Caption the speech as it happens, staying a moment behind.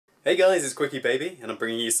Hey guys, it's QuickyBaby, and I'm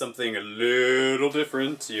bringing you something a little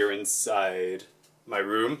different. You're inside my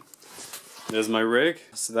room. There's my rig.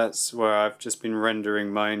 So that's where I've just been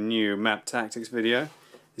rendering my new map tactics video.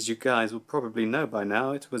 As you guys will probably know by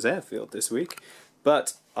now, it was airfield this week.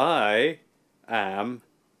 But I am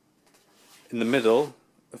in the middle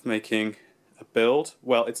of making a build.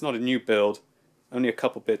 Well, it's not a new build, only a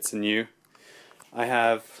couple bits are new. I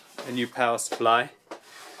have a new power supply.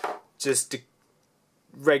 Just a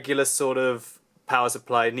regular sort of power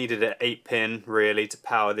supply. Needed an 8-pin really to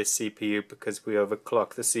power this CPU because we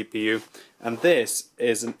overclock the CPU. And this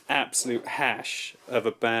is an absolute hash of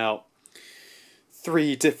about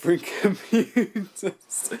 3 different computers.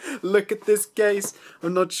 Look at this case.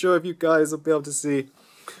 I'm not sure if you guys will be able to see.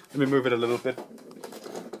 Let me move it a little bit.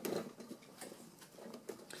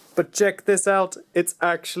 But check this out. It's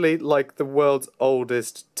actually like the world's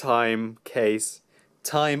oldest time case.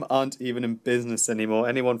 Time aren't even in business anymore.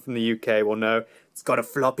 Anyone from the UK will know. It's got a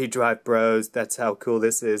floppy drive, bros. That's how cool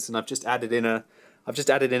this is. And I've just added in an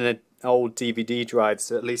old DVD drive,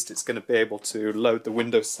 so at least it's going to be able to load the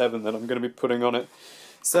Windows 7 that I'm going to be putting on it.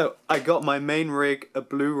 So I got my main rig a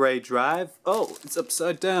Blu-ray drive. Oh, it's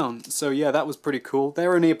upside down. So yeah, that was pretty cool.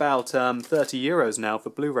 They're only about 30 euros now for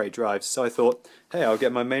Blu-ray drives. So I thought, hey, I'll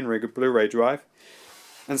get my main rig a Blu-ray drive.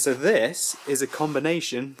 And so this is a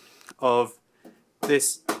combination of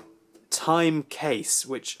this time case,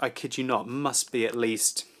 which I kid you not must be at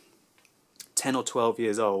least 10 or 12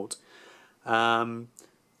 years old.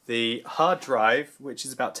 The hard drive, which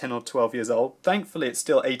is about 10 or 12 years old, thankfully it's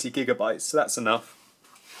still 80 gigabytes, so that's enough.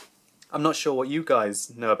 I'm not sure what you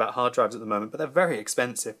guys know about hard drives at the moment, but they're very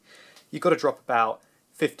expensive. You've got to drop about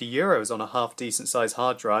 50 euros on a half decent sized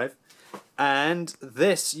hard drive. And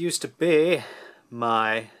this used to be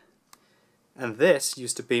my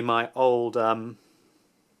old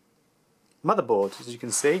motherboard, as you can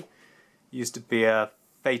see. Used to be a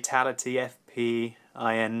Fatality FP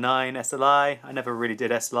IN9 SLI. I never really did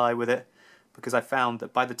SLI with it because I found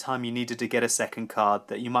that by the time you needed to get a second card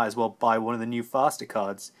that you might as well buy one of the new faster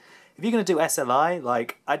cards. If you're going to do SLI,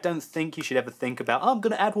 like, I don't think you should ever think about, oh, I'm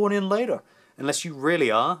going to add one in later, unless you really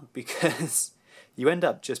are, because you end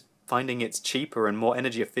up just finding it's cheaper and more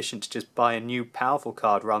energy efficient to just buy a new powerful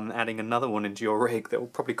card rather than adding another one into your rig that will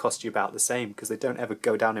probably cost you about the same because they don't ever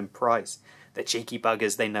go down in price. They're cheeky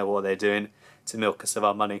buggers, they know what they're doing to milk us of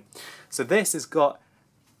our money. So this has got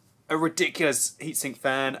a ridiculous heatsink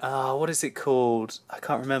fan. What is it called? I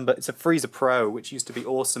can't remember. It's a Freezer Pro, which used to be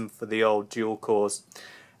awesome for the old dual cores.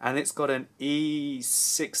 And it's got an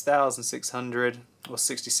E6600 or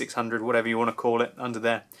 6600, whatever you want to call it, under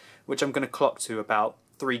there, which I'm going to clock to about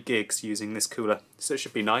 3 gigs using this cooler, so it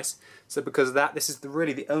should be nice. So because of that, this is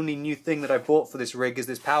really the only new thing that I bought for this rig is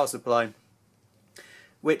this power supply,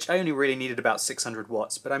 which I only really needed about 600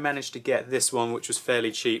 watts, but I managed to get this one, which was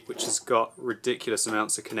fairly cheap, which has got ridiculous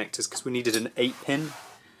amounts of connectors because we needed an 8-pin.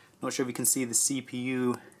 Not sure if you can see the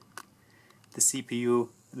CPU.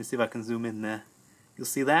 Let me see if I can zoom in there. You'll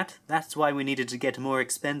see that? That's why we needed to get a more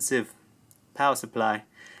expensive power supply,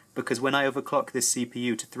 because when I overclock this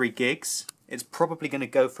CPU to 3 gigs, it's probably going to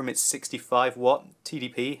go from its 65 watt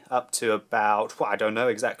TDP up to about, well, I don't know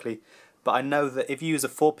exactly, but I know that if you use a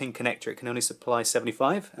 4-pin connector it can only supply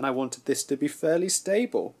 75, and I wanted this to be fairly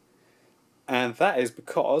stable. And that is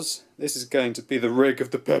because this is going to be the rig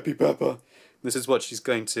of the Peppy Pepper. This is what she's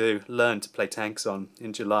going to learn to play tanks on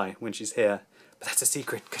in July when she's here. But that's a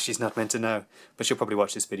secret because she's not meant to know. But she'll probably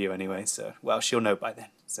watch this video anyway, so, well, she'll know by then,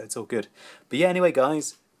 so it's all good. But yeah, anyway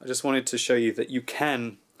guys, I just wanted to show you that you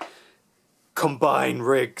can combine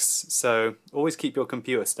rigs. So always keep your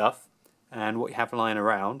computer stuff and what you have lying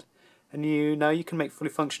around, and you know you can make fully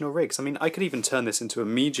functional rigs. I mean, I could even turn this into a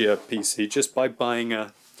media PC just by buying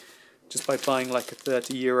like a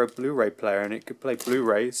 30 euro Blu-ray player, and it could play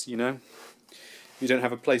Blu-rays, you know. If you don't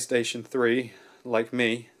have a PlayStation 3 like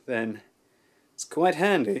me, then it's quite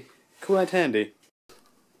handy, quite handy.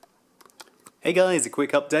 Hey guys, a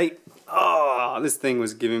quick update. Oh, this thing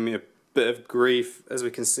was giving me a bit of grief. As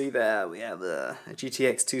we can see there, we have a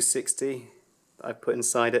GTX 260 that I put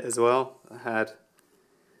inside it as well.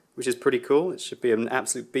 Which is pretty cool. It should be an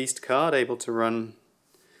absolute beast card, able to run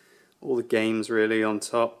all the games really on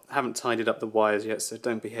top. I haven't tidied up the wires yet, so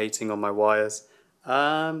don't be hating on my wires.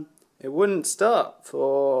 It wouldn't start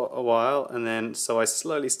for a while, and then so I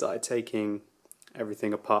slowly started taking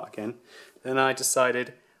everything apart again. Then I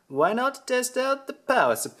decided, why not test out the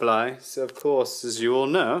power supply? So of course, as you all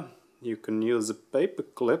know, you can use a paper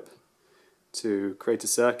clip to create a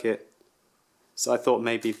circuit. So I thought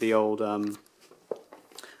maybe the old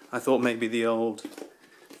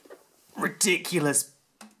ridiculous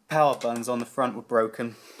power buttons on the front were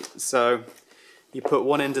broken. So you put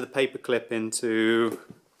one end of the paper clip into...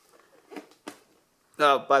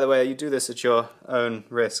 Oh, by the way, you do this at your own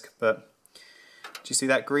risk, but do you see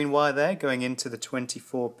that green wire there going into the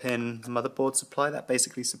 24-pin motherboard supply? That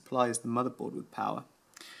basically supplies the motherboard with power.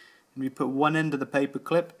 And you put one end of the paper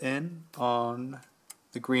clip in on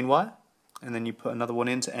the green wire, and then you put another one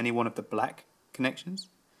into any one of the black connections.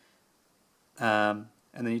 And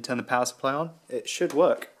then you turn the power supply on. It should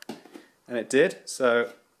work. And it did,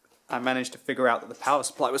 so I managed to figure out that the power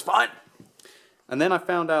supply was fine. And then I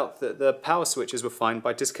found out that the power switches were fine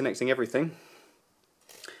by disconnecting everything.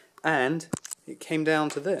 And it came down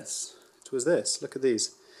to this. It was this. Look at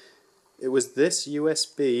these. It was this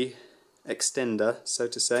USB extender, so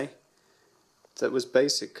to say, that was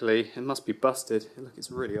basically, it must be busted. Look,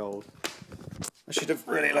 it's really old. I should have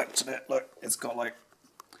really looked at it. Look, it's got like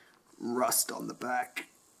rust on the back.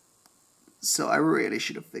 So I really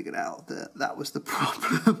should have figured out that that was the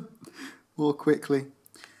problem more quickly.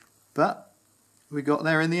 But we got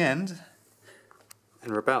there in the end,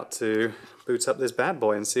 and we're about to boot up this bad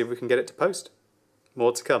boy and see if we can get it to post.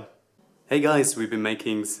 More to come. Hey guys, we've been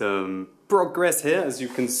making some progress here. As you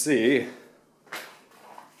can see,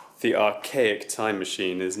 the archaic time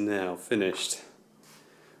machine is now finished.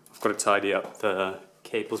 I've got to tidy up the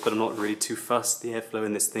cables, but I'm not really too fussed. The airflow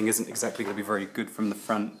in this thing isn't exactly going to be very good from the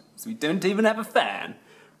front, so we don't even have a fan.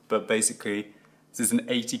 But basically, this is an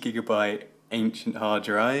 80GB ancient hard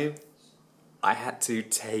drive. I had to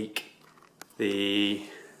take the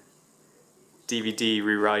DVD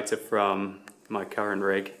rewriter from my current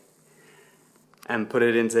rig and put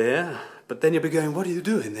it into here. But then you'll be going, what are you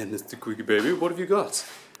doing then, Mr. QuickyBaby? What have you got?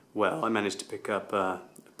 Well, I managed to pick up a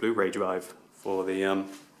Blu-ray drive for the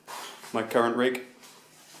my current rig,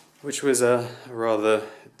 which was a rather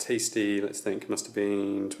tasty, let's think, must have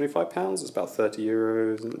been £25, it's about 30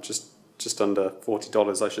 euros, and just under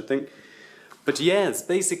 $40 I should think. But yes,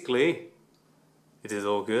 basically, it is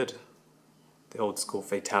all good. The old school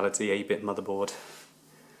Fatality 8-bit motherboard.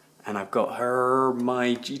 And I've got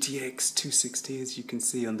my GTX 260, as you can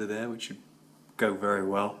see under there, which should go very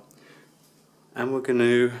well. And we're going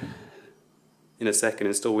to, in a second,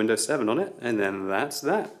 install Windows 7 on it, and then that's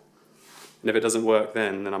that. And if it doesn't work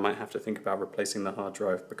then I might have to think about replacing the hard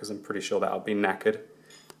drive, because I'm pretty sure that'll be knackered.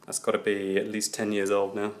 That's got to be at least 10 years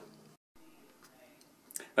old now.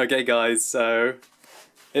 Okay guys, so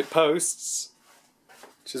it posts,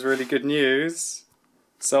 which is really good news.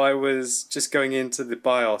 So I was just going into the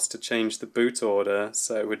BIOS to change the boot order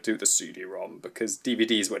so it would do the CD-ROM, because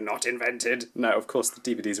DVDs were not invented. No, of course the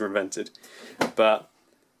DVDs were invented. But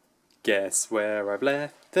guess where I've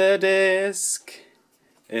left the disc?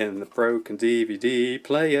 In the broken DVD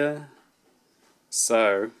player.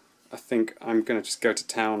 So I think I'm going to just go to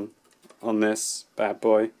town on this bad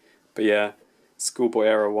boy. But yeah, Schoolboy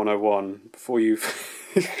Error 101 before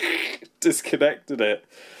you've disconnected it.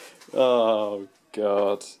 Oh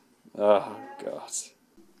god. Oh god.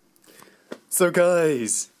 So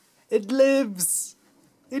guys, it lives!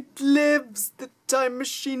 It lives! The time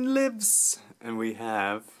machine lives! And we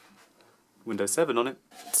have Windows 7 on it.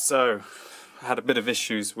 So I had a bit of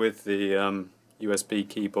issues with the USB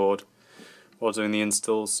keyboard while doing the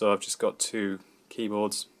install, so I've just got two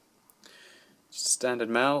keyboards. Just a standard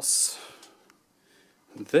mouse.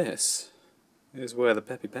 And this is where the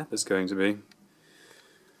Peppy Pepper's going to be.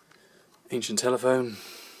 Ancient telephone.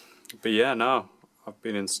 But yeah, no, I've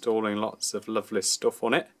been installing lots of lovely stuff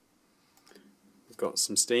on it. We've got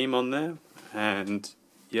some Steam on there, and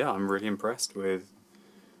yeah, I'm really impressed with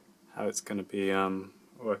how it's going to be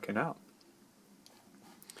working out.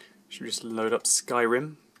 Should we just load up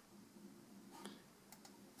Skyrim?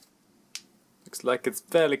 Looks like it's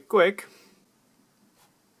fairly quick.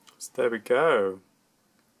 So there we go.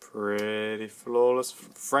 Pretty flawless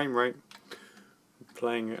frame rate. I'm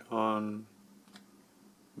playing it on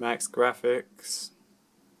max graphics,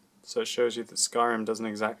 so it shows you that Skyrim doesn't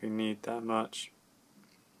exactly need that much.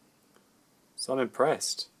 So I'm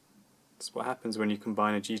impressed. That's what happens when you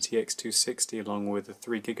combine a GTX 260 along with a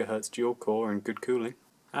 3 GHz dual core and good cooling.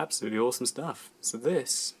 Absolutely awesome stuff. So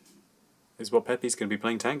this is what Peppy's going to be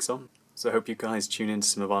playing tanks on. So I hope you guys tune in to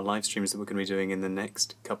some of our live streams that we're going to be doing in the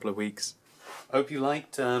next couple of weeks. I hope you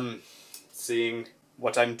liked seeing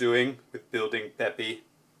what I'm doing with building Peppy,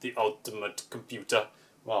 the ultimate computer.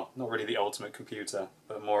 Well, not really the ultimate computer,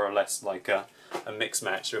 but more or less like a mix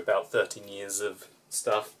match of about 13 years of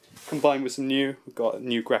stuff, combined with some new. We've got a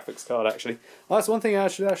new graphics card actually. Oh, that's one thing I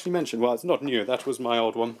should actually mention. Well, it's not new, that was my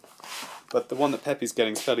old one. But the one that Peppy's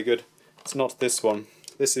getting is fairly good. It's not this one.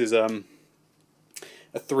 This is a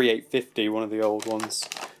 3850, one of the old ones.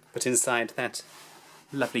 But inside that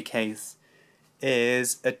lovely case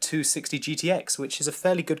is a 260 GTX, which is a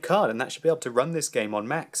fairly good card, and that should be able to run this game on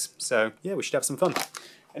max. So yeah, we should have some fun.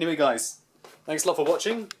 Anyway guys, thanks a lot for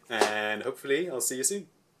watching, and hopefully I'll see you soon.